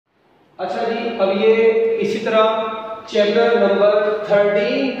अच्छा जी, अब ये इसी तरह चैप्टर नंबर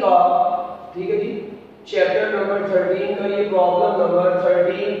 13 का, ठीक है जी, चैप्टर नंबर 13 का ये प्रॉब्लम नंबर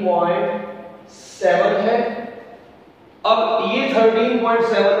 13.7 है। अब ये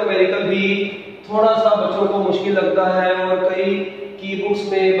 13.7 न्यूमेरिकल भी थोड़ा सा बच्चों को मुश्किल लगता है और कई की बुक्स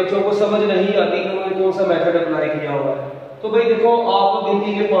में बच्चों को समझ नहीं आती कि उन्होंने कौन सा मेथड अप्लाई किया हुआ है। तो भाई देखो, आप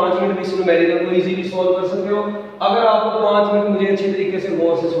गिनती के 5 मिनट में इस न्यूमेरिकल को इजीली सॉल्व कर सकते हो अगर आप 5 मिनट मुझे अच्छी तरीके से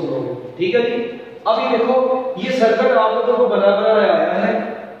गौर से सुन लोगे, ठीक है जी। अब ये देखो, ये सर्कल आप लोगों को बना आया है,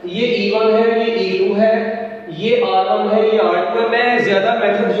 ये E1 है, ये E2 है, ये R1 है, ये R2 है। मैं ज्यादा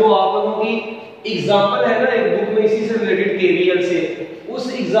मेथड जो आप लोगों की एग्जांपल है ना एक बुक में इसी से रिलेटेड केवीएल से, उस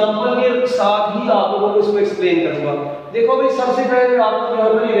एग्जांपल के साथ ही आप लोगों को इसको एक्सप्लेन करूंगा। देखो भाई, सबसे पहले आप लोग यहां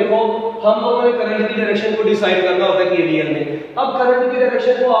पर ये देखो, हम लोगों ने करंट की डायरेक्शन को डिसाइड करना होता है केवीएल में। अब करंट की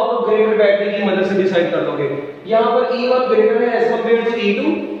डायरेक्शन को आप लोग ग्रेटर बैटरी की मदद से डिसाइड कर लोगे। यहां पर E1 ग्रेटर है एज कंपेयर्ड टू E2,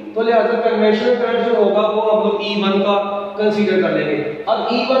 तो लिहाजा कन्वेंशनल करंट जो होगा वो हम लोग E1 का कंसीडर कर लेंगे। अब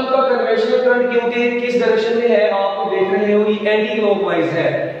E1 का कन्वेंशनल करंट क्योंकि किस डायरेक्शन में है आप देख रहे हो, ये एंटी क्लॉकवाइज है।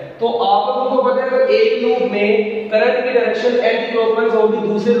 तो आप लोगों को पता है अगर एक लूप में करंट की डायरेक्शन एंटी क्लॉकवाइज होगी,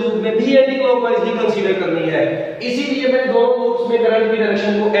 दूसरे लूप में भी एंटी क्लॉकवाइज ही कंसीडर करनी है। इसीलिए मैंने दोनों लूप्स में करंट की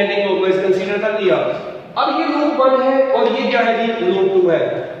डायरेक्शन को एंटी क्लॉकवाइज कंसीडर कर लिया। अब ये लूप 1 है और ये क्या है जी, लूप 2 है।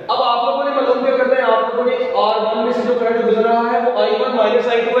 अब आप लोगों ने मालूम क्या करना है, आप लोगों ने R1 में से जो करंट गुजर रहा है वो I1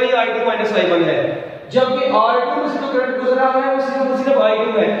 I2 है या I2 I1 है, जबकि R2 में से जो करंट गुजर रहा है वो सिर्फ I2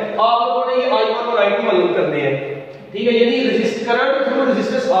 है। आप लोगों ने ये I1 और I2 मालूम करने हैं, ठीक है। यानी करंट थ्रू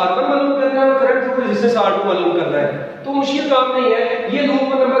रेजिस्टेंस R1 मालूम करना है और करंट थ्रू रेजिस्टेंस R2 मालूम करना है, तो मुश्किल काम नहीं है। ये लूप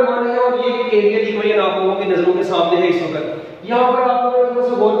नंबर 1 है और ये केवीएल इक्वेशन आप लोगों की नजरों के सामने है इस वक्त। यहां पर आप लोगों को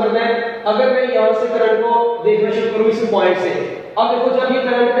थोड़ा गौर करना है। अगर मैं यहां से करंट को देखना शुरू करूं इस पॉइंट से, अब देखो जब ये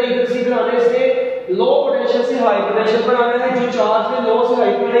करंट में इधर से इधर आने से लो पोटेंशियल से हाई पोटेंशियल पर आना है, जो चार्ज में लो से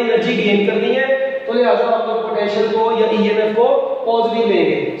हाई पर एनर्जी गेन करनी है, तो लिहाजा हम लोग पोटेंशियल को या ईएमएफ को पॉजिटिव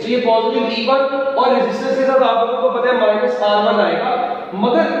लेंगे। तो ये पॉजिटिव E1 और रेजिस्टेंस के साथ आप लोगों को पता है -R1 आएगा,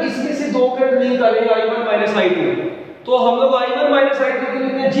 मगर इसमें से दो करंट लिंक करेंगे I1 I2। तो हम लोग I1 I2 के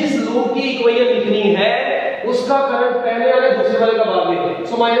लिए जिस लूप की इक्वेशन लिखनी है उसका करंट पहले वाले दूसरे वाले का बाद लेंगे।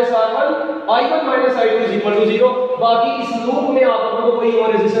 सो -R1 I1 I2 0। बाकी इस लूप में आप लोगों को कोई और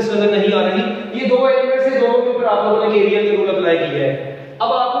रेजिस्टेंस नजर नहीं आ रही। ये दो एलिमेंट्स से दोनों के ऊपर आप लोगों ने केवीएल के रूल अप्लाई किया है। अब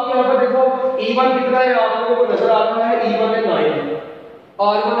आप लोग यहां पर देखो E1 कितना है आप लोगों को नजर आ रहा है, E1 है 9,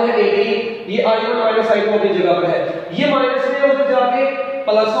 R1 है 18, ये I1 I2 अपनी जगह पर है। ये माइनस में उधर जाके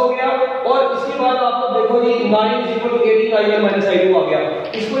प्लस हो गया और इसके बाद आप लोग देखो जी 9 18 I1 I2 आ गया।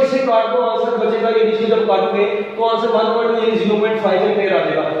 इसको इससे काट दो, आंसर बचेगा ये नीचे जब काटोगे तो आंसर 1.2 यानी 0.5 एम्पीयर आ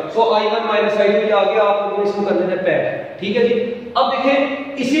जाएगा। सो I1 I2 ये आ गया, आप लोगों ने इसको कर देना है पैक, ठीक है जी। अब देखें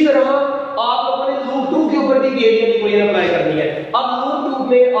इसी तरह आप लोगों ने लूप 2 के ऊपर भी केवीएल इक्वेशन अप्लाई करनी है। अब लूप 2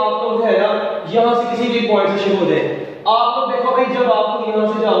 में आप लोग है ना यहां से किसी भी पॉइंट से शुरू हो जाए। आप लोग देखो भाई जब आप लोग यहां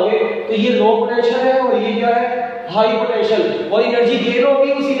से जाओगे तो ये लो पोटेंशियल है और ये क्या है, हाई पोटेंशियल, और एनर्जी गेन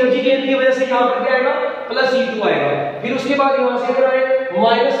होगी। उस एनर्जी गेन की वजह से यहां पर क्या आएगा, +E2 आएगा। फिर उसके बाद यहां से इधर आए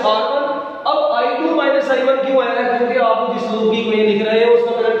 -R1। अब I2 I1 क्यों आया है, क्योंकि आप जिस लूप की इक्वेशन लिख रहे हैं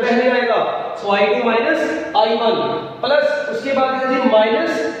उसका करंट पहले आएगा। सो I2 I1 प्लस उसके बाद है जी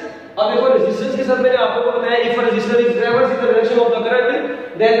माइनस। अब देखो रेजिस्टेंस के साथ मैंने आपको बताया if resistor is traverse in the direction of the current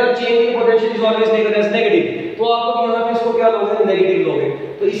then the change in potential is always negative. तो आप लोग यहां पे इसको क्या लोगे, नेगेटिव लोगे।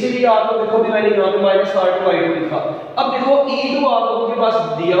 तो इसीलिए आप लोग देखो मैंने यहां पे -R2 I2 लिखा। अब देखो E2 आप लोगों के पास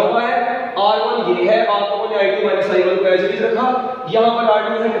दिया हुआ है, R1 ये है, आप लोगों ने I2 I1 को एज इट इज रखा, यहां पर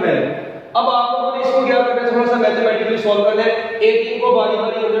R2 है 12। अब आप लोगों ने इसको क्या करना है, थोड़ा सा मैथमेटिकली सॉल्व करना है। 18 को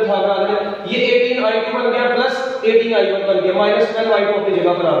बारी-बारी अंदर उठा कर आना है। ये 18 I2 बन गया प्लस 18 I1 बन गया, -12 I2 अपनी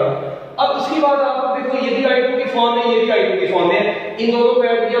जगह पर आ गया। अब उसके बाद आप लोग देखो ये भी I2 की फॉर्म है, ये भी I2 की फॉर्म है, इन दोनों को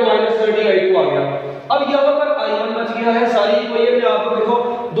ऐड किया -30 I2 आ गया। अब यहां पर I1 बच गया है। सारी इक्वेशन में आप लोग देखो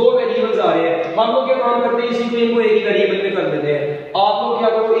दो वेरिएबल्स आ रहे हैं। हम लोग क्या काम करते हैं, इस इक्वेशन को एक ही वेरिएबल में कर देते हैं। आप लोग क्या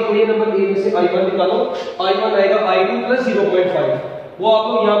करो, इक्वेशन नंबर 1 में से I1 निकालो, I1 आएगा I2 + 0.5। वो आप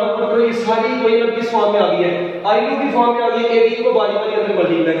लोग यहां पर पढ़ रहे हो, ये सारी इक्वेशन किस फॉर्म में आ गई है, I2 की फॉर्म में आ गई है। 18 को बारी-बारी अंदर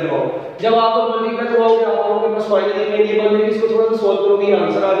मल्टीप्लाई करवाओ। जब आप लोग मल्टीप्लाई करवाओगे आप लोगों के पास फाइनली इक्वेशन ये बनेगी, इसको थोड़ा सा सॉल्व करोगे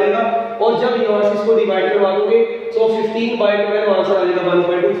आंसर आ जाएगा। और जब यहां से इसको डिवाइड करवा दोगे तो 15/12 आंसर आ जाएगा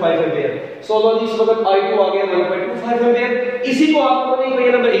 1.25 एम्पीयर। सो लो जी इस वक्त I2 आ गया 1.25 एम्पीयर। इसी को आप लोगों ने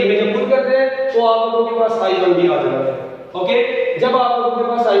इक्वेशन नंबर 1 में जब पुट करते हैं तो आप लोगों के पास I1 भी आ जाएगा। ओके, जब आप लोगों के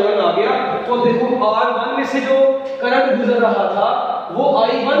पास I1 आ गया तो देखो R1 में से जो करंट गुजर रहा था वो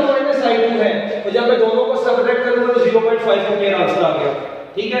I1 I2 है, तो जब मैं दोनों को सब्ट्रैक्ट करूंगा तो 0.5 एम्पीयर आंसर आ गया,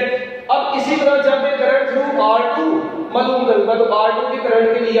 ठीक है। अब इसी तरह जब मैं करंट थ्रू R2 मालूम करूंगा तो R2 के करंट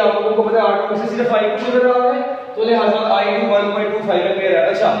के लिए आप लोगों को पता है R2 में से सिर्फ I2 गुजर रहा है, तो लिहाजा I2 1.25 एम्पीयर है।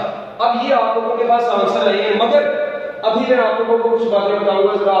 अच्छा, अब ये आप लोगों के पास आंसर आए हैं, मगर अभी मैं आप लोगों को कुछ बातें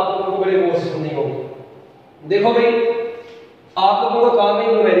बताऊंगा, जरा आप लोगों को बड़े गौर से सुननी होगी। देखो भाई, आप लोगों का काम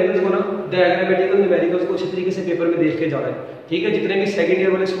है न्यूमेरिकल्स को ना, डायग्रामेटिकल न्यूमेरिकल्स को अच्छी तरीके से पेपर में देख के जाना है, ठीक है। जितने भी सेकंड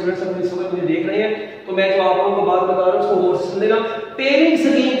ईयर वाले स्टूडेंट्स हैं इस वक्त मुझे देख रहे हैं, तो मैं जो आप लोगों को बात बता रहा हूं उसको गौर से सुन लेना। पेयरिंग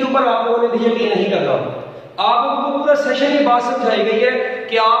स्कीम के ऊपर आप लोगों ने भी यकीन नहीं करना। आप लोगों को पूरा सेशन ये बात समझाई गई है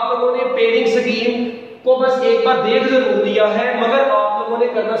कि आप लोगों ने पेयरिंग स्कीम को बस एक बार देख जरूर दिया है, मगर आप लोगों ने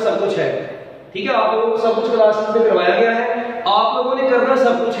करना सब कुछ है, ठीक है। आप लोगों को सब कुछ क्लासेस में करवाया गया है, आप लोगों ने करना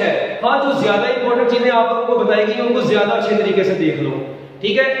सब कुछ है। हाँ, जो ज्यादा इंपॉर्टेंट चीजें आप लोगों को बताई गई उनको ज्यादा अच्छे तरीके से देख लो,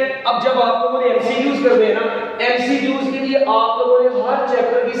 ठीक है। अब जब आप लोगों ने एमसीक्यूज करने हैं ना, एमसीक्यूज के लिए आप लोगों ने हर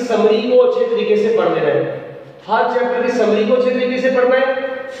चैप्टर की समरी को अच्छे तरीके से पढ़ लेना है, हर चैप्टर की समरी को अच्छे तरीके से पढ़ना है,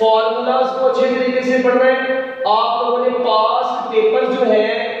 फॉर्मूलाज को अच्छे तरीके से पढ़ना है। आप लोगों ने पास्ट पेपर जो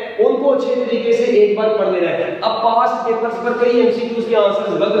है उनको अच्छे तरीके से एक बार पढ़ लेना है। अब पास्ट पेपर्स पर कई एमसीक्यूज के आंसर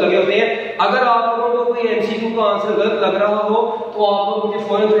गलत लगे होते हैं, अगर आप लोगों को कोई एमसीक्यू का आंसर गलत लग रहा हो तो आप लोग मुझे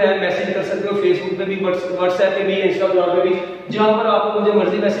फौरन जो है मैसेज कर सकते हो, फेसबुक पे भी, व्हाट्सएप पे भी, इंस्टाग्राम पे भी, जहां पर आप लोग मुझे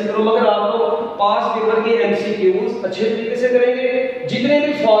मर्जी मैसेज करो। मगर आप लोग पास्ट पेपर के एमसीक्यूज अच्छे तरीके से करेंगे, जितने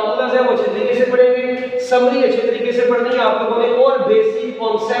भी फॉर्मूलाज हैं वो अच्छे तरीके से पढ़ेंगे, समरी अच्छे तरीके से पढ़नी है आप लोगों ने, और बेसिक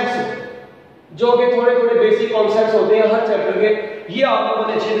कॉन्सेप्ट्स जो कि थोड़े थोड़े बेसिक कॉन्सेप्ट्स होते हैं हर चैप्टर के, ये आप लोगों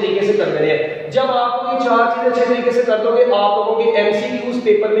ने अच्छे तरीके से कर लेने हैं। जब आप लोग ये चार चीजें अच्छे तरीके से कर लोगे, आप लोगों के एमसीक्यूज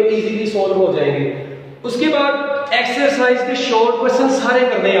पेपर में इजीली सॉल्व हो जाएंगे। उसके बाद एक्सरसाइज के शॉर्ट क्वेश्चन सारे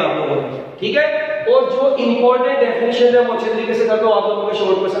करने हैं आप लोगों ने, ठीक है। और जो इंपॉर्टेंट डेफिनेशन है वो अच्छे तरीके से कर दो, आप लोगों के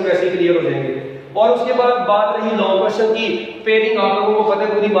शॉर्ट क्वेश्चन वैसे ही क्लियर हो जाएंगे। और उसके बाद बात रही लॉन्ग क्वेश्चन की, पेयरिंग आप लोगों को पता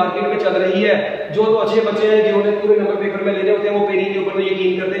है पूरी मार्केट में चल रही है। जो तो अच्छे बच्चे हैं जिन्होंने पूरे नंबर पेपर में लेने होते हैं वो पेयरिंग के ऊपर तो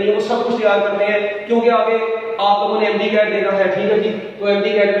यकीन करते नहीं है, वो सब कुछ तैयार करते हैं, क्योंकि आगे आप लोगों ने एमडी कैट देना है, ठीक है जी। तो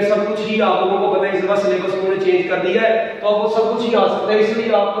एमडी कैट में सब कुछ ही आप लोगों को पता है, इस बार सिलेबस उन्होंने चेंज कर दिया है, तो अब वो सब कुछ ही आ सकता है।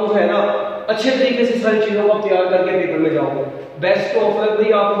 इसलिए आप लोग है ना अच्छे तरीके से सारी चीजों को तैयार करके पेपर में जाओगे। बेस्ट ऑफ लक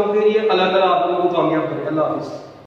भाई आप लोगों के लिए, अल्लाह ताला आप लोगों को कामयाब करे। अल्लाह हाफिज़।